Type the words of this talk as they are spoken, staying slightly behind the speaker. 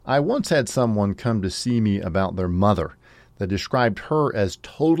I once had someone come to see me about their mother that described her as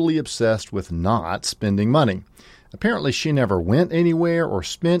totally obsessed with not spending money. Apparently, she never went anywhere or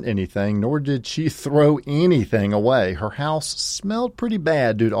spent anything, nor did she throw anything away. Her house smelled pretty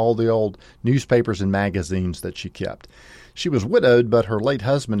bad due to all the old newspapers and magazines that she kept. She was widowed, but her late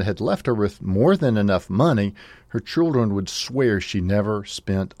husband had left her with more than enough money. Her children would swear she never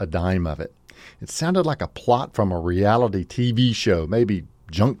spent a dime of it. It sounded like a plot from a reality TV show, maybe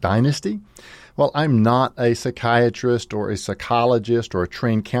Junk Dynasty. Well, I'm not a psychiatrist or a psychologist or a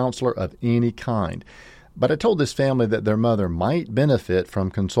trained counselor of any kind. But I told this family that their mother might benefit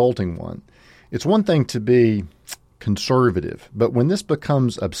from consulting one. It's one thing to be conservative, but when this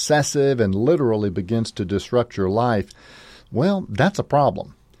becomes obsessive and literally begins to disrupt your life, well, that's a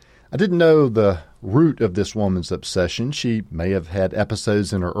problem. I didn't know the root of this woman's obsession. She may have had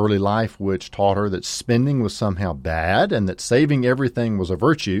episodes in her early life which taught her that spending was somehow bad and that saving everything was a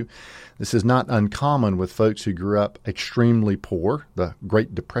virtue. This is not uncommon with folks who grew up extremely poor. The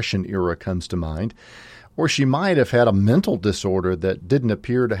Great Depression era comes to mind. Or she might have had a mental disorder that didn't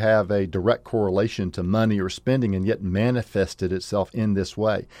appear to have a direct correlation to money or spending and yet manifested itself in this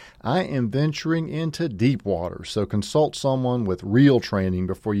way. I am venturing into deep water, so consult someone with real training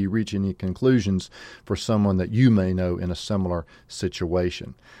before you reach any conclusions for someone that you may know in a similar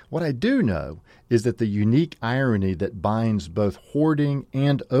situation. What I do know is that the unique irony that binds both hoarding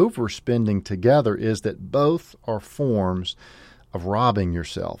and overspending together is that both are forms of robbing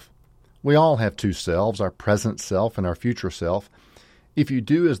yourself. We all have two selves, our present self and our future self. If you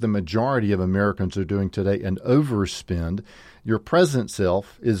do as the majority of Americans are doing today and overspend, your present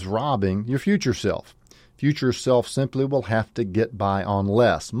self is robbing your future self. Future self simply will have to get by on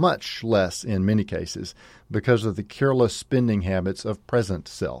less, much less in many cases, because of the careless spending habits of present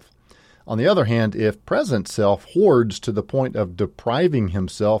self. On the other hand, if present self hoards to the point of depriving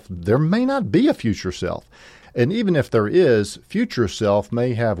himself, there may not be a future self. And even if there is, future self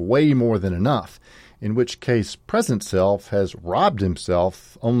may have way more than enough, in which case present self has robbed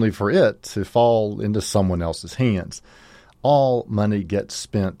himself only for it to fall into someone else's hands. All money gets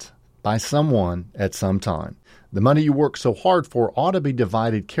spent by someone at some time. The money you work so hard for ought to be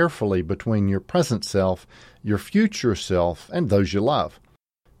divided carefully between your present self, your future self, and those you love.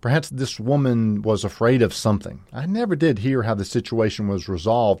 Perhaps this woman was afraid of something. I never did hear how the situation was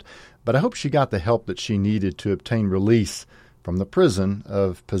resolved, but I hope she got the help that she needed to obtain release from the prison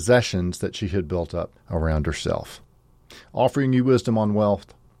of possessions that she had built up around herself. Offering you wisdom on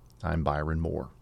wealth, I'm Byron Moore.